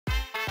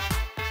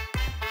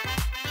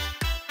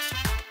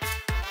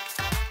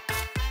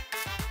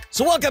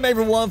So welcome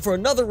everyone for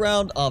another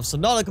round of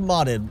Subnautica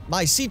modded.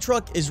 My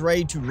Seatruck is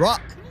ready to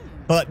rock,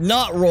 but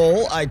not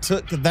roll. I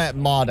took that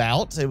mod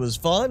out. It was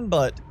fun,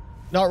 but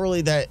not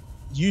really that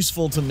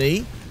useful to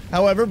me.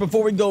 However,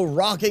 before we go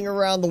rocking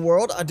around the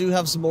world, I do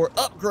have some more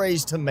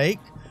upgrades to make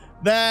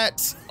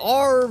that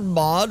are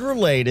mod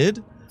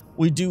related.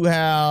 We do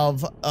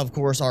have, of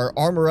course, our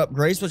armor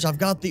upgrades, which I've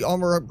got the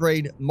armor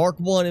upgrade Mark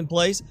 1 in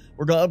place.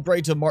 We're going to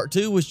upgrade to Mark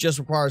 2, which just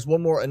requires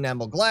one more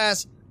enamel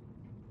glass,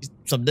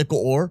 some nickel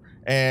ore,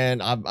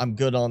 and I'm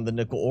good on the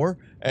nickel ore.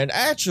 And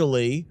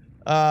actually,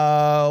 we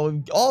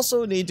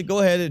also need to go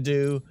ahead and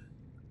do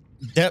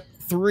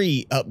depth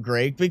 3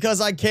 upgrade, because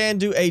I can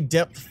do a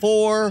depth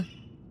 4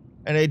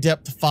 and a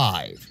depth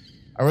 5.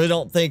 I really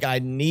don't think I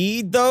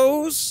need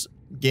those,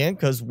 again,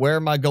 because where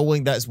am I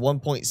going? That's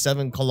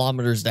 1.7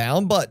 kilometers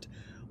down, but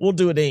we'll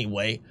do it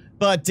anyway.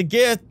 But to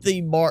get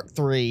the Mark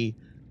 3,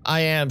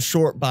 I am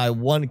short by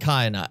 1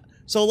 kyanite.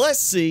 So let's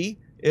see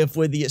if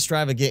with the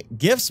extravagant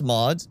gifts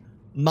mods,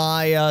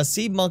 my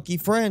sea monkey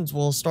friends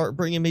will start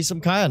bringing me some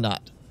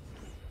kyanite.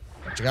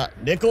 What you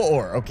got? Nickel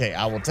ore. Okay,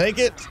 I will take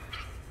it,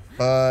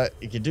 but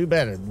you can do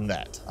better than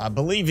that. I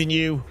believe in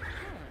you.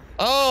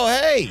 Oh,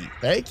 hey,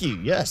 thank you.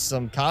 Yes,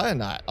 some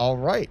kyanite. All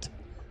right,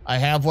 I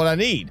have what I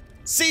need.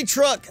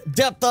 Seatruck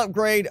depth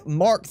upgrade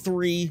Mark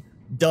 3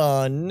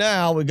 done.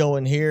 Now we go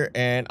in here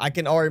and I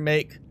can already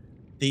make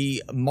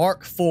the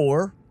Mark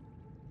 4.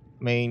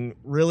 I mean,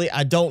 really,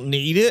 I don't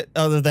need it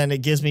other than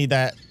it gives me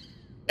that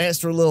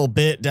extra little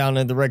bit down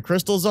in the red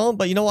crystal zone.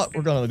 But you know what?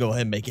 We're going to go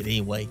ahead and make it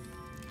anyway.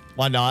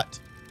 Why not?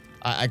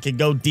 I can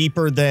go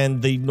deeper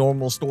than the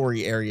normal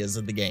story areas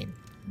of the game.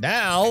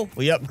 Now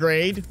we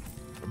upgrade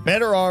for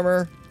better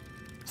armor,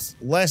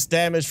 less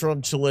damage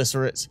from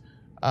chelicerates.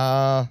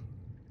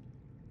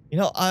 You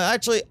know,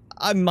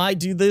 I might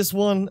do this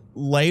one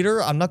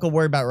later. I'm not going to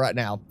worry about it right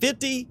now.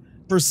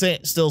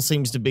 50% still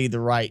seems to be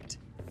the right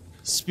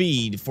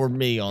speed for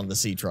me on the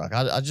Seatruck.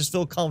 I just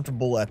feel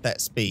comfortable at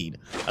that speed.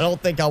 I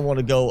don't think I want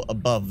to go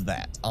above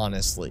that,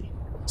 honestly.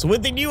 So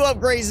with the new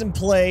upgrades in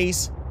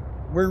place,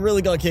 we're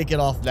really going to kick it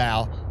off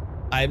now.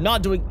 I am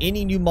not doing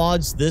any new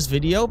mods this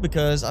video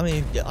because, I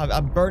mean,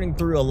 I'm burning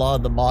through a lot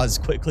of the mods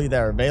quickly that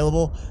are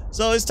available.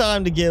 So it's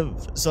time to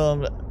give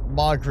some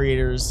mod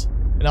creators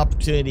an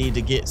opportunity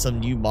to get some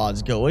new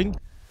mods going.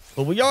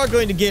 But we are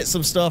going to get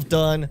some stuff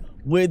done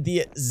with the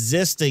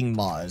existing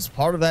mods.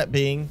 Part of that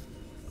being,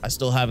 I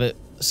still haven't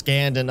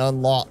scanned and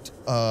unlocked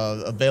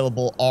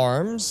available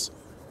arms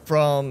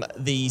from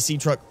the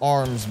Seatruck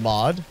Arms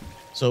mod.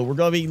 So we're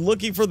going to be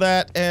looking for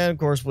that. And of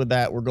course, with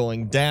that, we're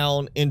going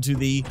down into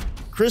the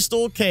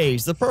crystal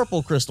caves, the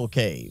purple crystal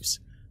caves.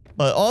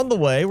 But on the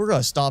way, we're going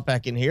to stop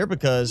back in here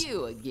because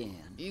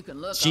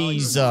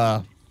she's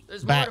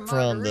back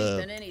from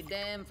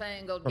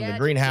the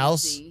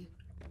greenhouse.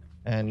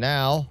 And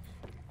now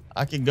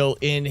I can go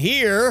in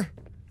here,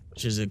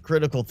 which is a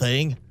critical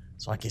thing,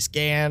 so I can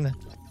scan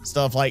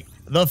stuff like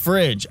the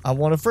fridge. I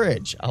want a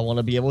fridge. I want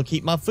to be able to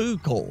keep my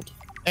food cold.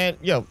 And,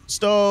 yo,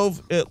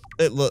 stove, it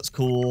looks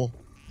cool.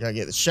 Gotta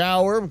get the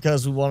shower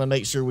because we want to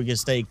make sure we can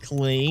stay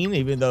clean,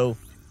 even though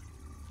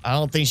I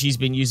don't think she's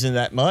been using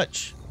that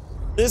much.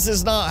 This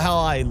is not how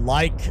I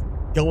like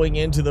going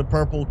into the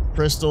purple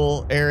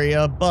crystal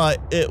area,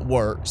 but it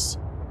works.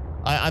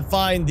 I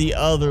find the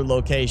other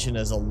location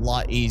is a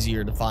lot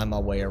easier to find my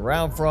way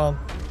around from.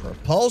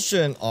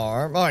 Propulsion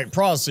arm. All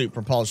right, suit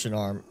propulsion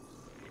arm.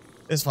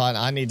 It's fine.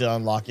 I need to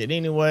unlock it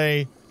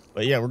anyway.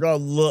 But yeah, we're going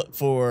to look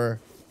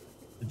for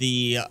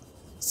the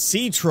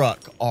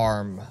Seatruck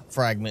arm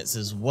fragments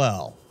as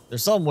well. They're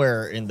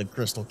somewhere in the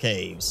crystal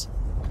caves.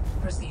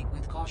 Proceed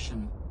with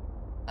caution.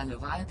 A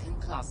Leviathan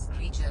class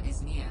creature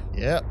is near.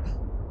 Yep.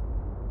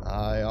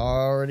 I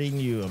already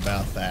knew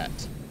about that.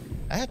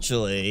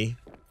 Actually,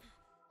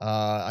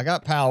 I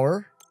got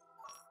power.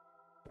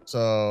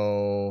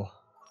 So,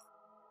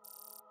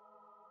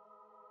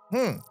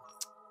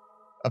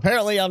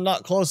 apparently I'm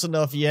not close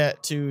enough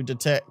yet to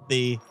detect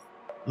the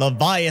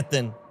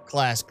Leviathan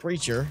class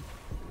creature,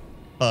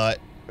 but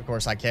of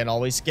course I can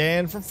always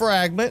scan for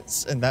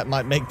fragments, and that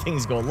might make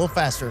things go a little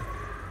faster.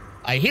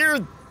 I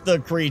hear the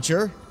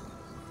creature.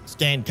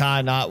 Scan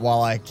kyanite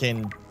while I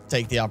can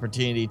take the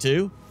opportunity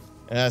to.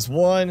 And that's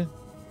 1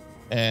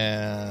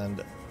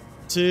 and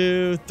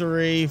 2,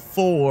 3,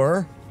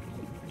 4.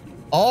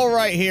 All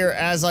right here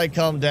as I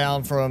come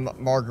down from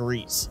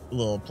Marguerite's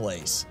little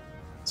place.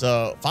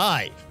 So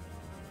 5.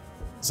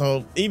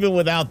 So even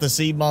without the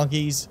sea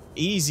monkeys,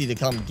 easy to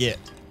come get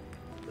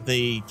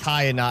the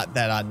kyanite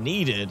that I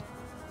needed.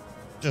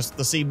 Just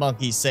the sea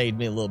monkeys saved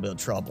me a little bit of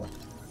trouble.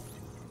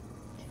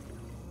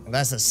 And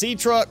that's a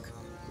Seatruck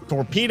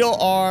torpedo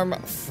arm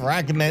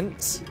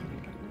fragment.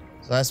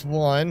 So that's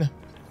 1.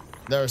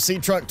 There's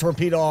Seatruck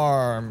torpedo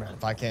arm.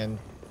 If I can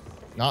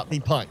not be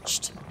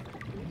punched.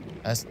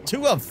 That's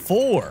 2 of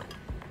 4.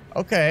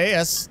 Okay,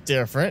 that's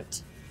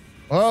different.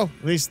 Well,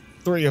 at least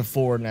 3 of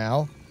 4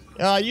 now.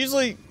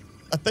 Usually,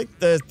 I think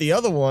that the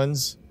other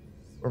ones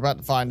we're about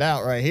to find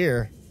out right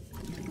here.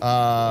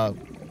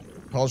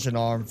 Propulsion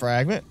arm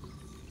fragment.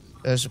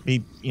 There should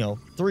be,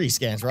 3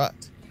 scans, right?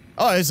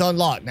 Oh, it's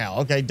unlocked now.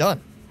 Okay,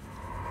 done.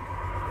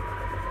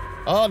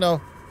 Oh,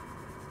 no.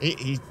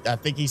 I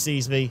think he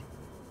sees me.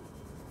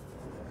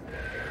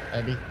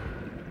 Maybe.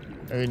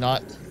 Maybe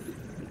not.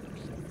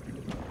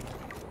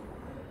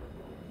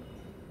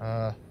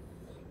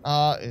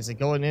 Is it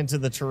going into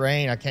the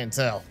terrain? I can't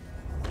tell.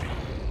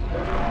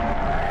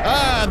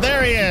 Ah,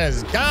 there he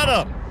is.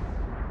 Got him.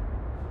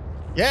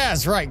 Yeah,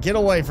 that's right. Get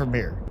away from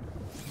here.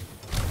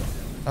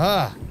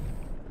 Ah.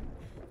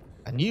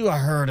 I knew I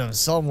heard him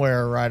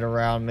somewhere right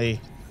around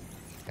me.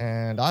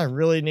 And I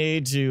really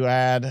need to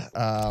add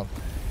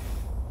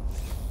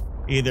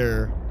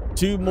either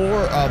 2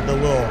 more of the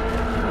little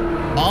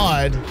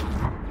mod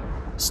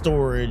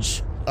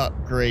storage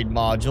upgrade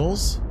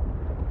modules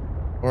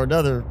or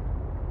another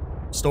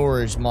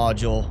storage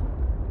module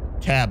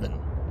cabin,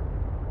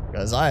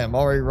 because I am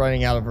already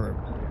running out of room.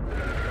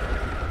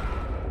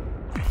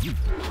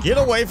 Get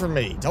away from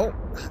me. Don't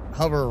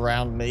hover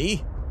around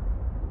me.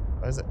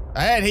 What is it?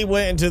 And he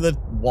went into the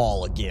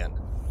wall again.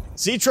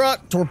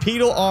 Seatruck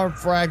torpedo arm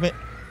fragment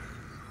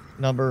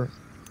number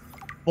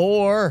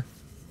 4.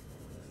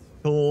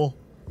 Cool.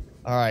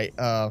 All right.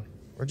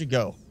 Where'd you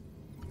go?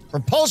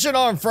 Propulsion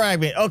arm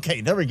fragment.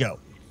 Okay, there we go.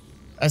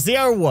 That's the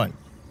other one.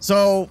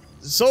 So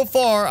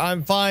far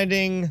I'm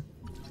finding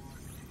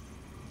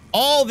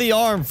all the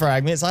arm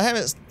fragments. I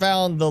haven't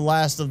found the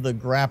last of the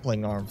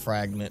grappling arm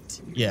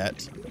fragment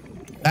yet.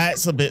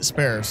 That's a bit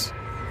sparse,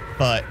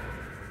 but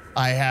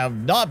I have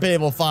not been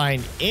able to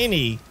find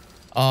any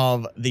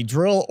of the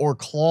drill or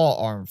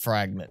claw arm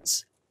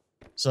fragments.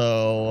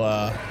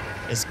 So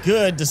it's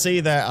good to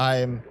see that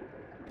I'm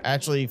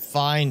actually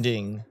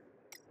finding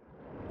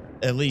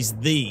at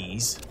least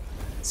these.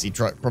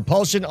 Seatruck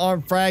propulsion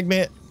arm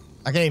fragment.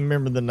 I can't even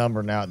remember the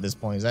number now at this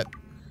point.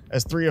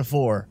 That's 3 or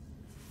 4.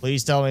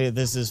 Please tell me that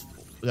this is,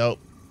 nope.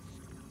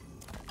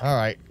 All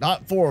right,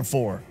 not 4 of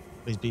 4.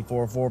 Please be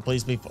 4 of 4.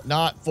 Please be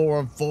not 4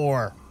 of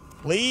 4.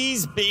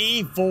 Please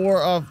be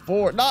 4 of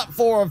 4. Not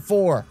 4 of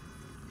 4.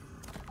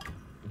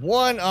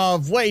 One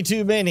of way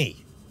too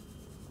many.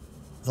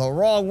 The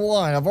wrong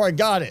one. I've already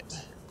got it.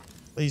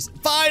 Please.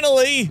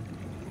 Finally,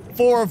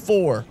 4 of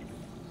 4.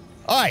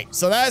 All right,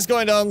 so that's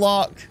going to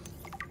unlock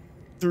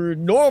through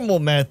normal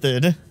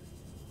method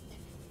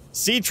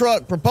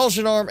Seatruck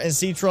propulsion arm and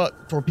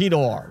Seatruck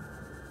torpedo arm.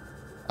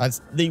 I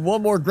need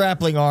 1 more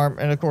grappling arm,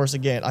 and of course,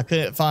 again, I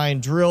couldn't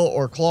find drill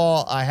or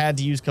claw. I had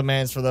to use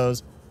commands for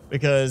those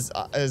because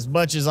as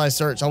much as I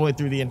searched, I went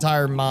through the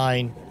entire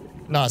mine.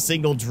 Not a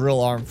single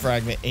drill arm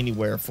fragment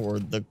anywhere for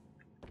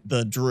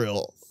the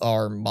drill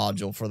arm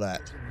module for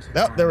that.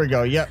 Oh, there we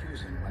go. Yep.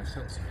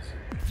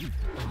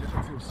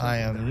 I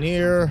am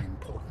near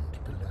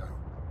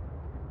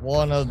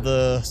one of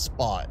the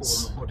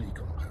spots.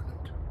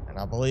 And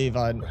I believe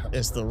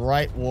it's the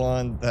right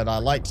one that I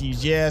like to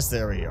use. Yes,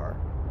 there we are.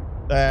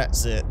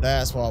 That's it.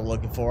 That's what I'm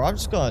looking for. I'm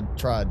just going to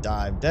try to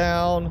dive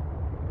down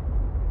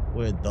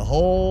with the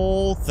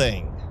whole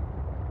thing.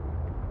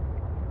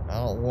 I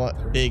don't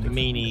want Big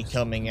Meanie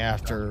coming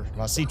after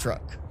my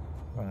Seatruck.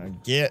 I'm going to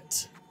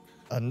get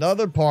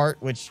another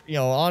part, which, you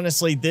know,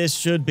 honestly, this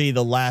should be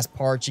the last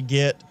part you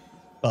get.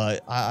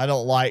 But I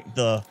don't like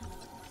the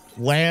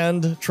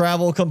land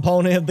travel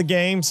component of the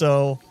game,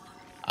 so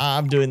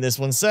I'm doing this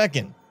one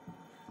second.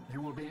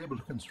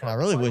 I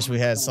really wish we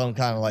had some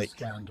kind of like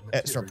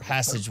extra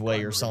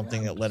passageway or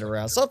something that led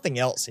around. Something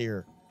else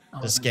here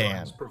to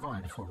scan.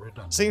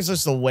 Seems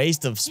just a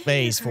waste of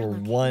space for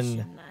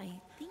one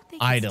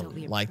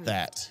item like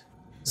that.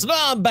 So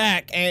now I'm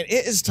back, and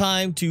it is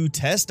time to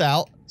test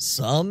out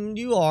some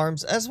new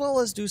arms as well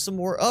as do some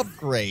more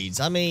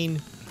upgrades. I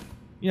mean,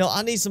 you know,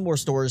 I need some more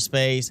storage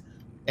space,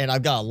 and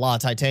I've got a lot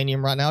of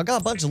titanium right now. I got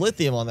a bunch of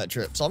lithium on that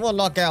trip, so I'm going to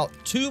knock out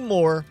 2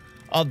 more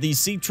of the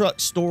Seatruck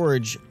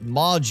storage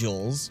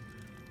modules,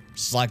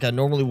 just like I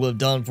normally would have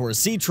done for a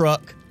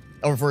Seatruck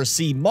or for a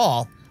Sea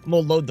Moth. I'm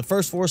going to load the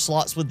first 4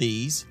 slots with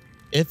these,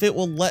 if it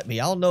will let me.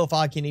 I don't know if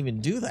I can even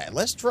do that.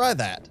 Let's try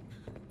that.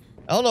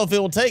 I don't know if it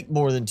will take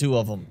more than 2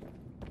 of them.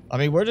 I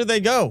mean, where did they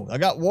go? I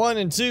got 1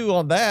 and 2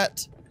 on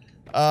that.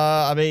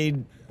 I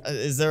mean,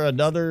 is there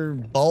another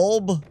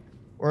bulb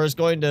where it's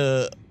going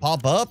to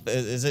pop up?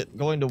 Is it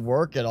going to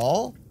work at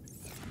all?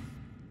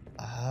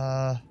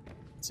 Let's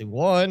see,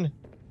 1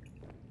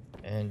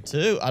 and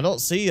 2. I don't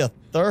see a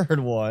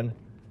 3rd one.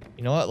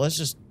 You know what? Let's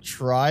just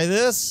try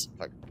this.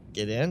 If I can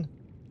get in.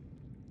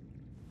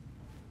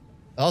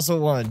 I also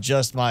want to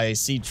adjust my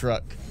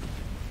Seatruck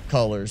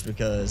colors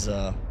because,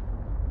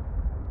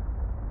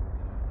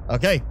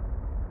 okay.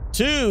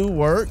 2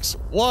 works.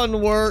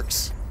 1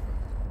 works.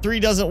 3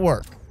 doesn't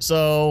work.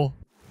 So,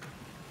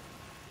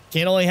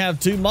 can't only have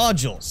 2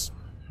 modules.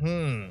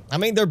 I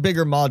mean, they're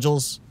bigger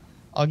modules.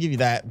 I'll give you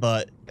that,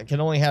 but I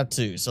can only have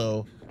 2.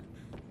 So,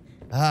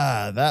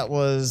 that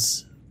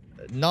was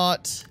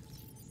not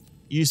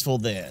useful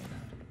then.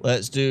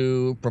 Let's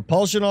do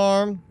propulsion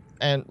arm.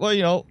 And, well,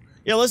 you know,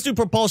 yeah, let's do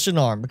propulsion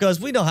arm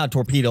because we know how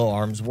torpedo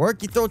arms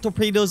work. You throw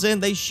torpedoes in,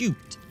 they shoot.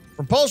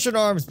 Propulsion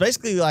arm is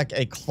basically like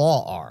a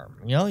claw arm.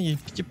 You know, you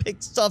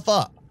pick stuff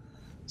up.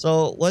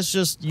 So let's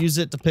just use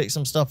it to pick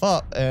some stuff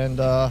up. And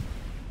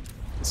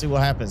See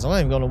what happens. I'm not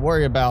even going to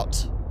worry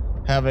about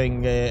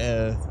having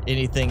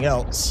anything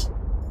else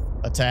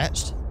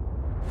attached.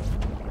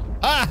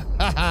 Ah!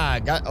 Ha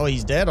ha! Oh,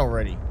 he's dead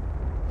already.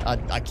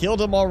 I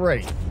killed him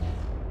already.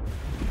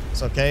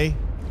 It's okay.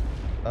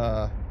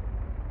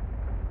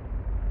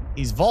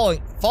 He's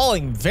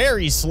falling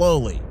very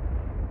slowly.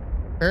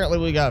 Apparently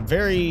we got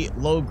very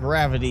low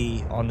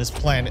gravity on this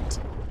planet.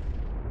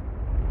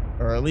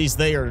 Or at least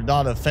they are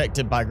not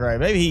affected by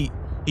gravity. Maybe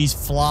he's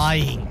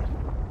flying.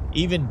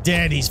 Even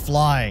dead, he's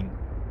flying.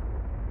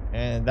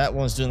 And that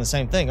one's doing the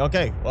same thing.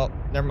 Okay, well,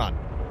 never mind.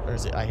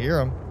 Where's it? I hear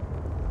him.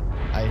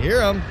 I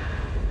hear him.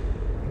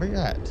 Where you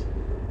at?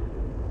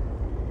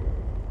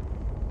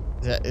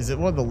 Is it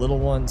one of the little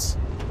ones?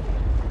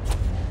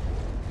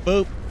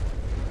 Boop.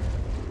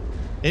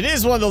 It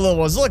is one of the little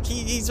ones. Look,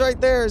 he's right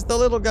there. It's the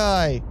little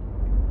guy.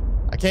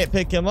 I can't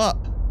pick him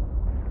up.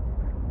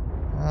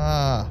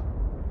 Ah.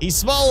 He's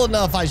small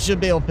enough I should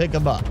be able to pick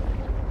him up.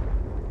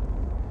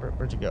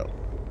 Where'd you go?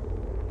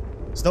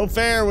 It's no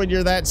fair when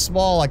you're that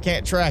small. I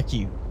can't track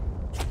you.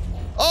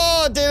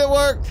 Oh, it didn't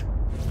work.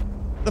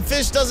 The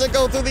fish doesn't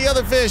go through the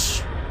other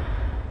fish.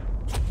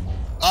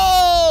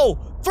 Oh!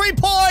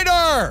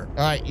 3-pointer! All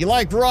right, you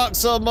like rock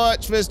so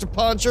much, Mr.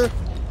 Puncher.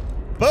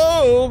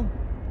 Boom!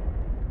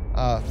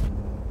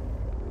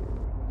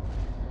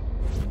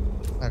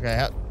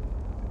 Okay,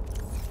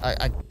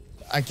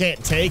 I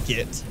can't take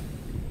it.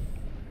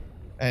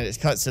 And it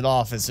cuts it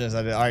off as soon as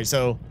I do. All right,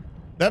 so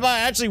that might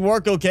actually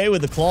work okay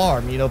with the claw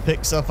arm, you know,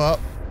 pick stuff up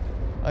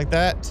like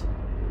that.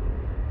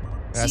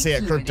 I see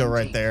that crypto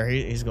right there.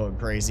 He's going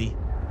crazy.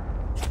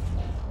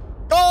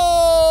 Goal!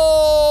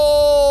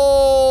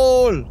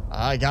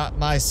 I got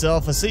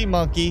myself a sea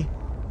monkey.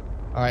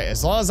 All right,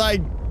 as long as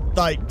I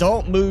like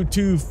don't move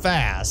too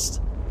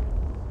fast.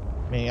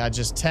 I mean, I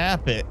just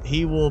tap it,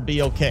 he will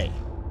be okay.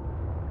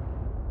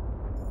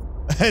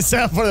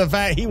 Except for the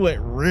fact he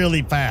went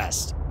really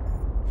fast.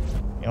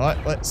 You know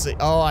what? Let's see.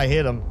 Oh, I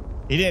hit him.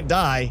 He didn't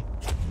die.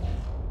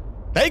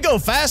 They go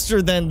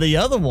faster than the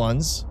other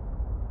ones.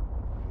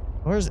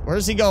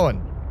 Where's he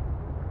going?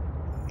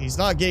 He's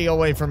not getting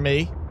away from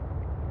me.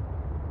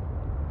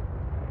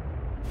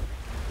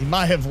 He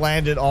might have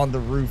landed on the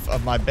roof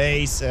of my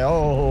base.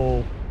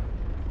 Oh.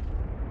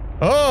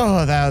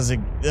 Oh, that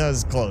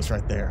was close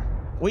right there.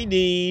 We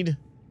need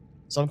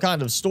some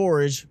kind of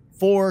storage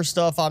for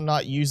stuff I'm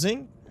not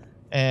using.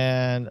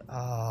 And,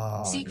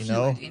 you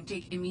know,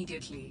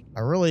 I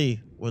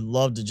really would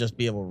love to just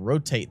be able to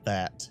rotate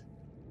that.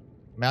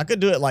 I mean, I could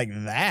do it like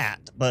that,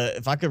 but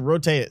if I could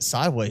rotate it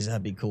sideways,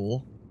 that'd be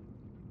cool.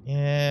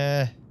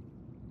 Yeah.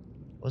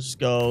 Let's just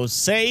go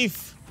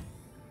safe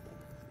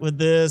with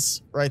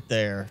this right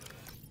there.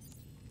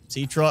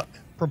 Seatruck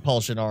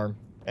propulsion arm.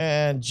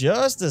 And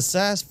just to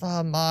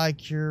satisfy my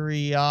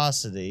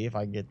curiosity, if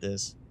I get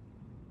this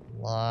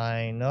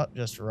line up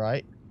just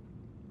right.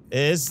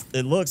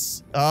 It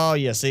looks, oh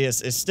yeah, see,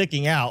 it's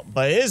sticking out,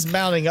 but it is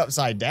mounting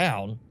upside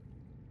down,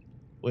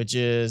 which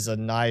is a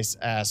nice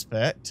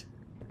aspect.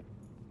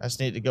 I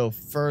just need to go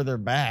further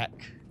back.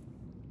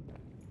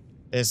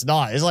 It's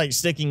not, it's like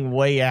sticking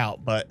way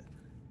out, but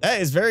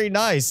that is very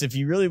nice. If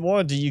you really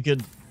wanted to, you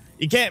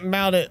can't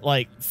mount it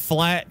like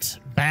flat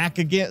back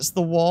against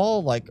the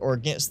wall, like, or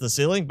against the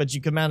ceiling, but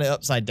you can mount it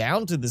upside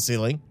down to the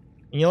ceiling.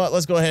 You know what,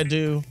 let's go ahead and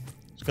do,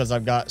 because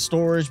I've got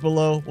storage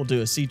below, we'll do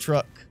a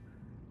Seatruck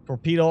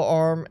torpedo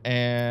arm,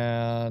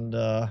 and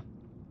gotta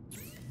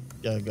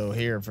go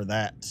here for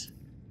that.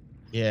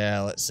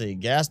 Yeah, let's see.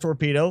 Gas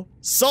torpedo,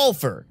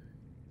 sulfur.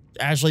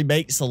 Actually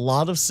makes a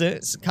lot of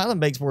sense. Kind of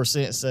makes more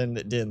sense than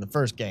it did in the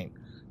first game.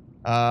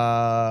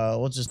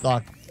 We'll just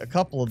knock a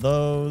couple of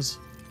those.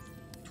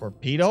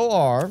 Torpedo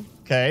arm,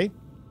 okay.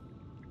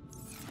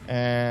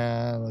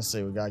 And let's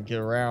see, we gotta get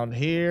around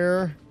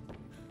here.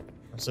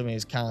 I'm assuming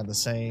it's kind of the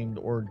same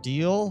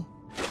ordeal.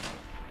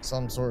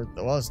 Some sort,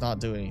 well, it's not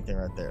doing anything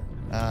right there.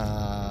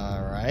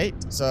 All right,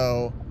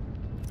 so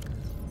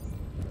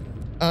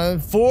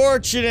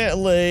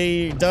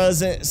unfortunately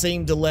doesn't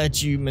seem to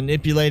let you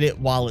manipulate it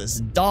while it's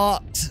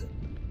docked.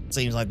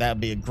 Seems like that'd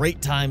be a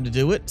great time to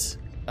do it,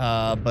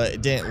 but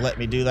it didn't let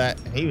me do that.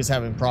 He was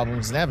having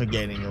problems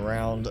navigating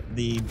around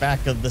the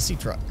back of the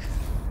Seatruck.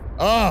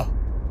 Oh,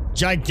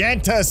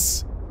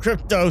 gigantus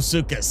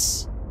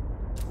Cryptosuchus.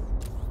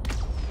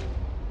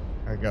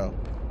 There we go.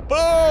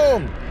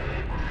 Boom.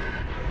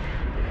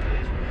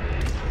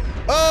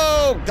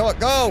 Oh,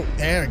 go.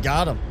 There,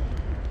 got him.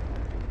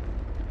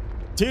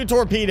 2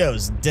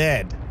 torpedoes,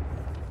 dead.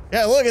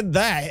 Yeah, look at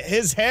that.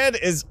 His head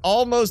is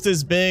almost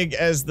as big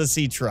as the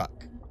Seatruck.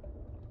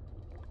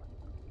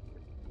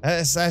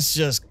 That's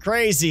just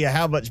crazy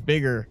how much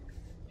bigger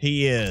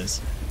he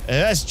is.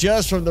 And that's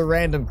just from the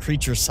random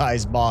creature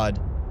size mod.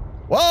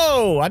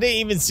 Whoa, I didn't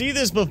even see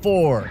this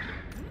before.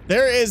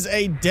 There is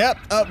a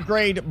depth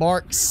upgrade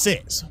Mark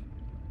 6.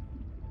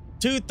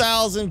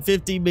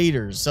 2,050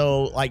 meters,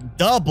 so like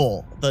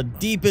double the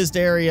deepest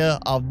area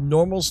of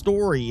normal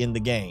story in the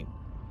game.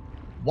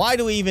 Why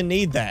do we even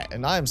need that?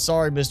 And I'm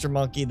sorry, Mr.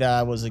 Monkey, that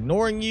I was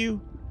ignoring you.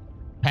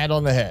 Pat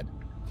on the head.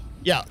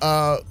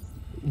 Yeah,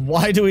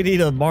 why do we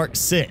need a Mark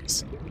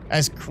 6?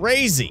 That's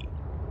crazy.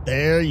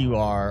 There you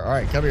are. All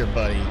right, come here,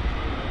 buddy.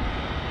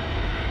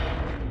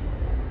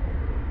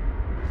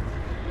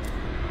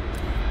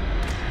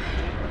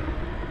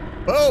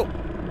 Oh,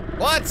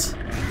 what?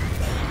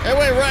 It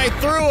went right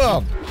through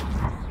him.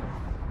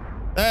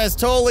 That is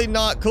totally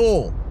not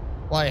cool.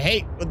 Well, I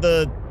hate when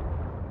the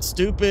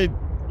stupid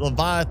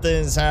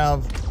Leviathans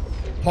have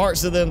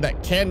parts of them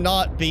that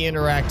cannot be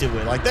interacted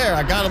with. Like there,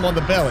 I got him on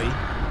the belly.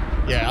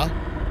 Yeah.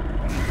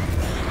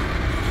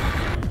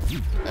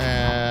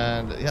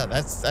 And yeah,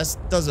 that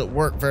doesn't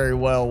work very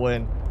well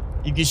when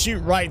you can shoot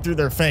right through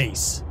their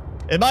face.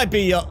 It might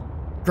be,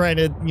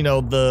 granted, you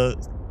know, the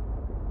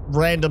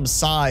random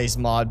size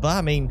mod, but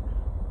I mean,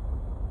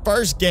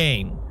 first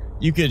game,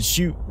 you could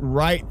shoot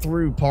right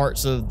through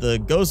parts of the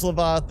Ghost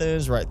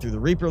Leviathans, right through the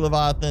Reaper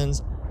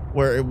Leviathans,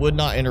 where it would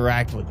not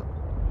interact with them.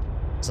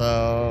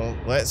 So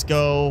let's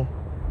go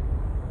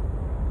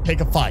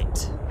pick a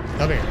fight.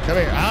 Come here, come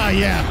here. Ah,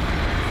 yeah.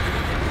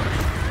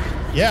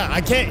 Yeah,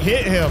 I can't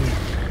hit him.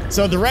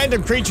 So the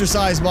random creature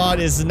size mod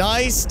is a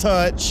nice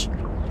touch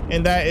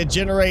in that it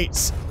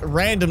generates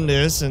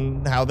randomness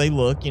and how they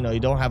look. You know,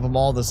 you don't have them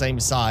all the same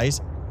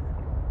size,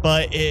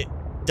 but it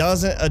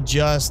doesn't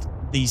adjust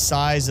the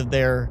size of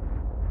their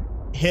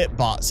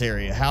hitbox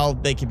area, how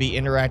they can be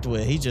interacted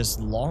with. He just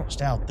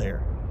launched out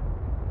there.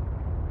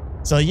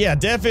 So yeah,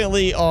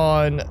 definitely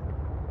on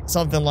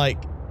something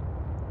like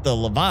the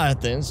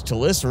Leviathans,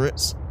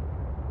 Chelicerates,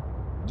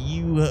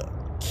 you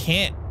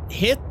can't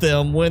hit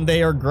them when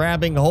they are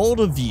grabbing hold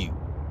of you.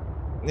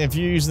 If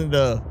you're using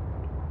the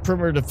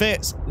perimeter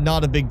defense,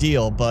 not a big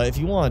deal, but if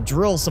you want to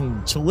drill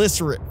some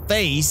Chelicerate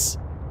face,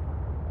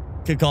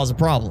 could cause a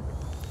problem.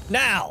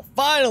 Now,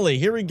 finally,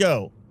 here we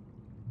go.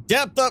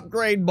 Depth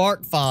upgrade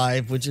Mark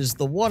 5, which is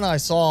the one I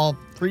saw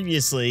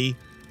previously,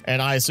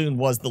 and I assumed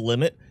was the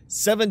limit.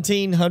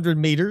 1,700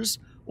 meters,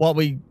 what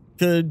we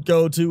could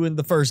go to in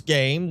the first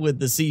game with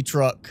the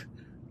Seatruck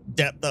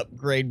depth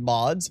upgrade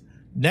mods.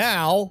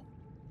 Now,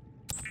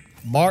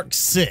 Mark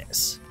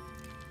 6.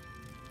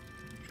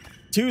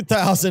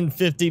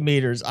 2,050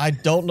 meters. I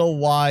don't know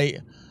why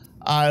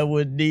I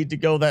would need to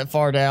go that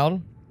far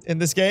down in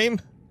this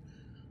game.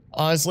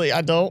 Honestly,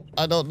 I don't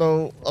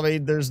know. I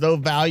mean, there's no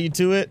value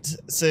to it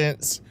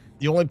since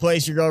the only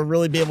place you're going to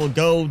really be able to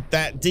go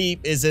that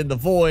deep is in the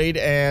void,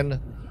 and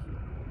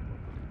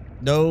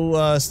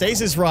no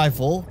stasis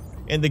rifle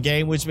in the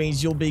game, which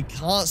means you'll be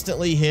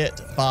constantly hit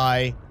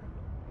by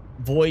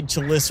void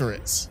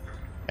Chelicerates,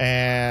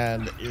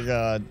 and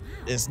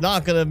it's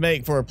not going to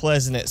make for a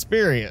pleasant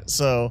experience.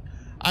 So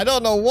I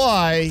don't know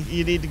why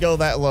you need to go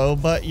that low,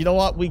 but you know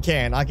what? We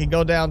can. I can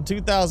go down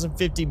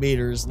 2,050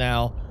 meters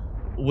now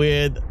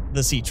with the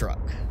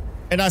Seatruck.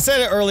 And I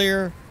said it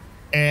earlier,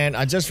 and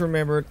I just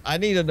remembered I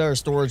need another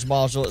storage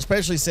module,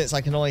 especially since I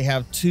can only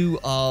have 2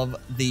 of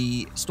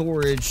the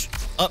storage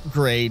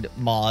upgrade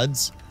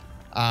mods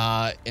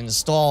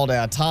installed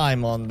at a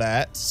time on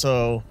that.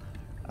 So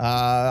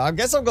I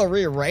guess I'm gonna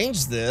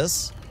rearrange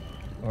this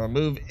or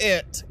move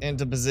it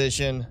into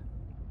position.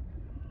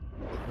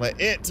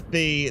 Let it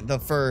be the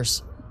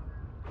first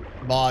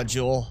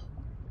module,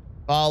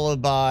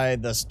 followed by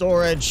the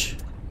storage,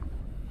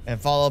 and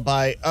followed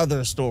by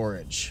other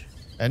storage.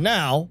 And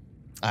now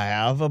I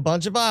have a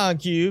bunch of ion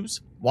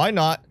cubes. Why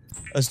not?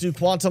 Let's do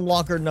quantum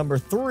locker number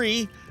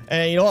 3.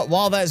 And you know what?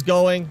 While that's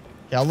going,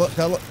 yeah, look,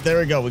 there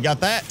we go. We got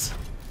that.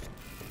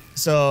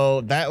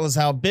 So that was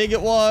how big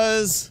it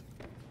was.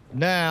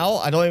 Now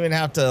I don't even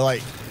have to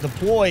like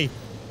deploy.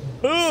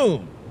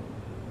 Boom.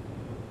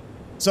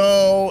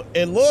 So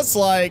it looks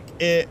like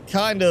it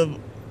kind of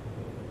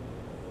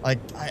like,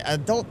 I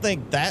don't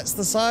think that's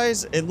the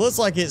size. It looks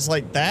like it's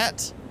like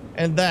that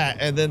and that,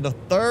 and then the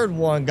third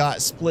one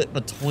got split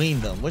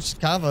between them, which is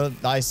kind of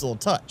a nice little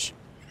touch.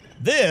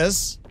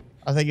 This,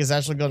 I think, is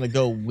actually going to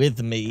go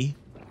with me,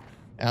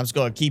 and I'm just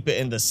going to keep it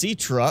in the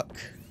Seatruck.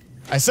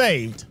 I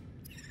saved,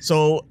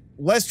 so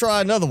let's try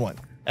another one.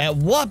 At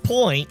what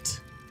point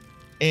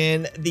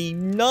in the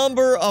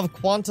number of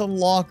quantum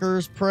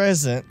lockers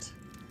present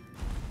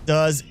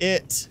does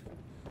it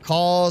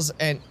cause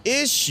an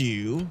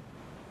issue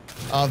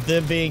of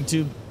them being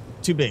too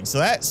big? So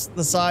that's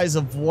the size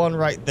of one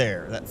right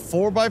there. That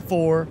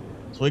 4x4.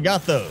 So we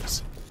got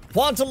those.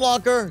 Quantum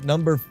locker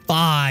number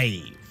 5.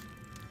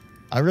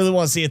 I really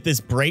want to see if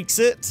this breaks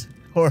it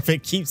or if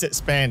it keeps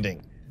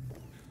expanding.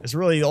 It's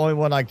really the only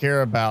one I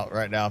care about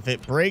right now. If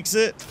it breaks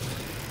it.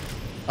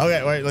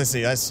 Okay, wait, let's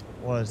see. That's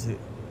 1, 2,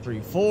 3,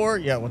 4.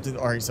 Yeah, 1, 2.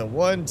 All right, so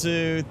 1,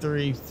 2,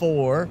 3,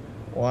 4.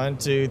 1,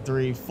 2,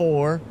 3,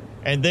 4.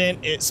 And then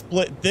it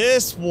split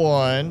this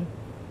one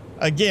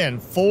again,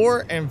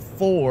 4 and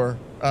 4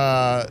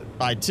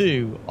 by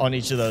 2 on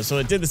each of those. So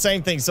it did the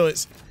same thing. So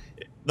it's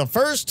the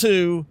first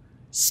 2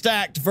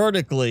 stacked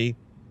vertically,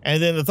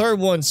 and then the third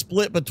one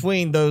split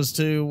between those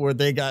 2 where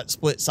they got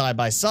split side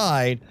by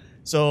side.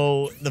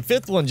 So the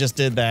 5th one just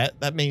did that.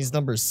 That means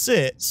number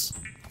 6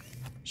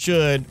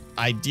 should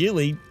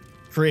ideally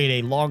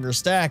create a longer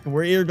stack.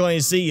 We're either going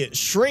to see it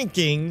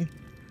shrinking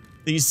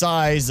the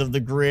size of the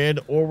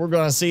grid, or we're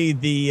going to see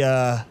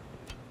the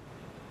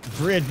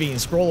grid being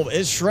scrollable,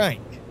 it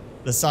shrank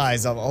the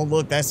size of, oh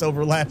look, that's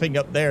overlapping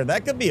up there.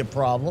 That could be a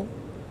problem.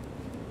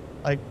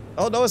 Like,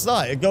 oh no, it's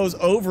not. It goes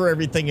over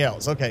everything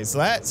else. Okay, so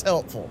that's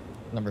helpful.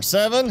 Number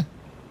 7,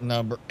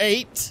 number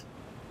 8.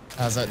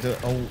 How's that do?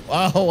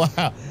 Oh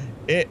wow.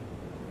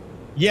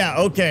 Yeah,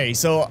 okay,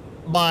 so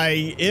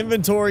my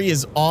inventory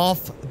is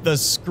off the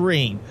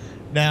screen.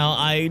 Now,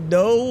 I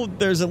know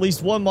there's at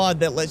least one mod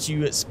that lets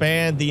you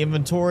expand the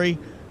inventory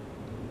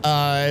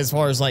as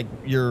far as like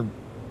your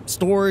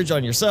storage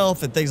on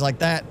yourself and things like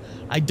that.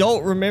 I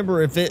don't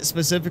remember if it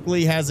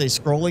specifically has a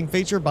scrolling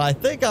feature, but I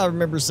think I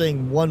remember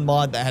seeing one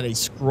mod that had a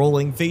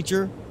scrolling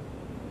feature,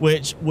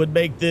 which would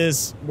make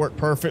this work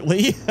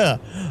perfectly.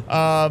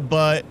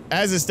 But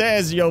as it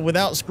stands, you know,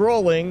 without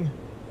scrolling,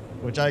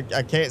 which I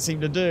can't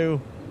seem to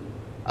do,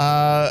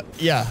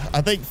 yeah,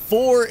 I think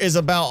 4 is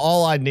about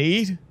all I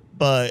need.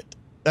 But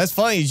that's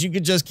funny, is you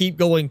could just keep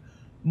going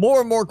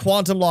more and more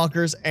quantum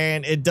lockers,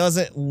 and it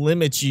doesn't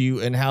limit you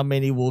in how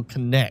many will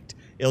connect.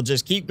 It'll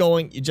just keep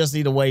going. You just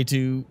need a way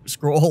to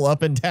scroll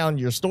up and down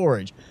your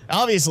storage.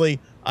 Obviously,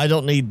 I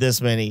don't need this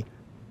many.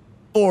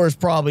 4 is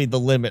probably the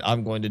limit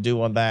I'm going to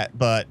do on that.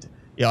 But,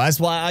 you know, that's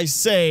why I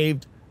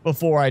saved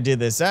before I did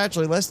this.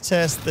 Actually, let's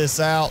test this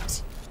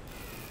out.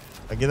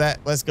 Look at that.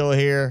 Let's go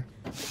here.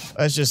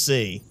 Let's just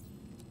see.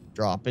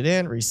 Drop it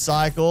in.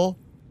 Recycle.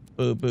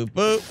 Boop, boop,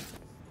 boop.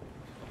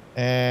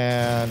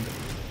 And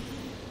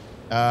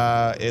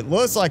it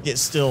looks like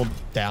it's still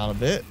down a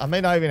bit. I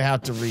may not even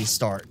have to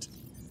restart.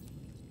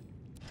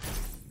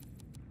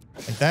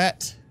 Like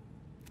that.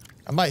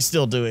 I might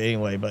still do it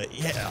anyway, but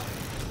yeah.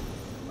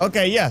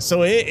 Okay, yeah,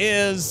 so it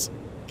is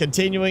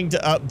continuing to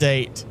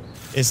update.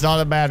 It's not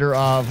a matter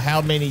of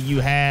how many you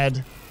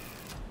had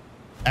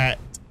at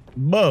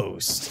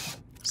most.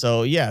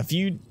 So yeah, if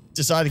you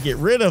decide to get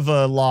rid of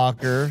a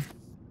locker,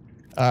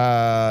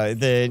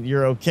 then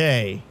you're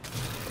okay.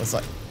 It's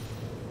like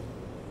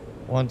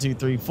 1, 2,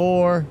 3,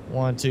 4.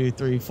 1, 2,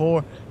 3,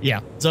 4.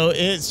 Yeah, so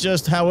it's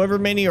just however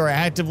many are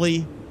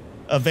actively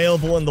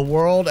available in the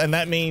world, and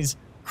that means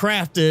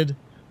crafted,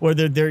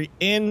 whether they're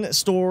in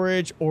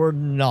storage or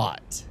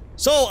not.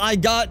 So I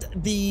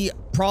got the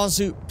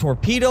Pursuit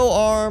torpedo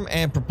arm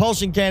and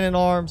propulsion cannon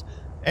arms,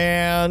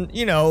 and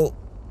you know,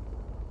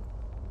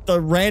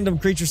 the random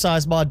creature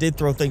size mod did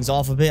throw things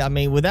off a bit. I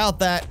mean, without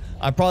that,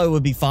 I probably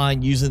would be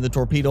fine using the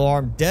torpedo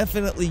arm.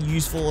 Definitely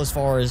useful as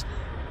far as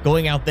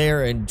going out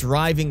there and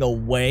driving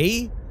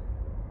away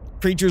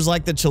creatures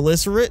like the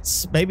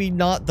chelicerates. Maybe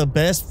not the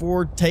best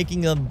for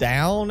taking them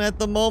down at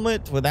the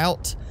moment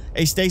without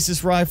a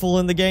stasis rifle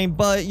in the game,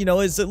 but you know,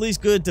 it's at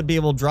least good to be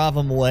able to drive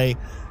them away.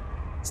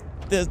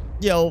 The,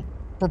 you know,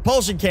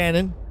 propulsion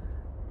cannon,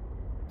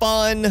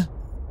 fun,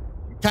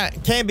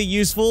 can be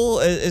useful.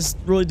 It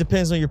really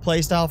depends on your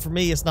playstyle. For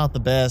me, it's not the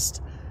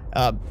best.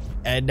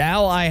 And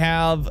now I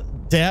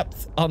have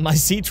depth on my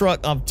Seatruck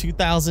of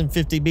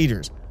 2,050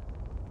 meters.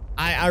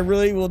 I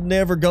really will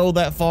never go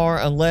that far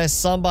unless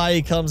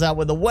somebody comes out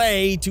with a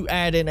way to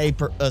add in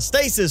a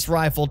stasis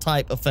rifle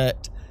type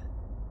effect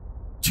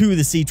to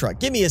the Seatruck.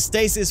 Give me a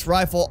stasis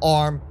rifle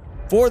arm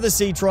for the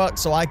Seatruck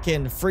so I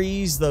can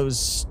freeze those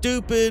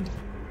stupid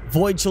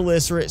void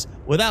chelicerates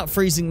without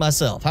freezing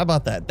myself. How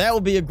about that? That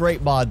would be a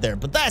great mod there.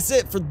 But that's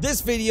it for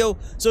this video.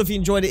 So if you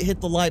enjoyed it,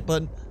 hit the like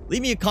button.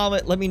 Leave me a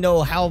comment. Let me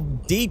know how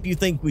deep you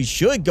think we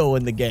should go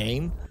in the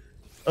game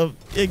of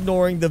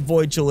ignoring the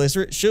void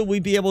chelicerate. Should we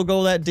be able to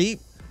go that deep?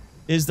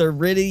 Is there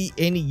really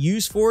any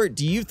use for it?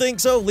 Do you think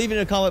so? Leave it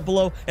in a comment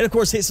below. And of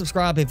course, hit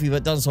subscribe if you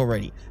haven't done so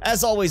already.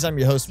 As always, I'm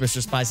your host,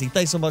 Mr. Spicy.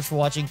 Thanks so much for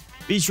watching.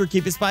 Be sure to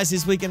keep it spicy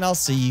this week, and I'll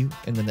see you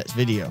in the next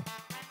video.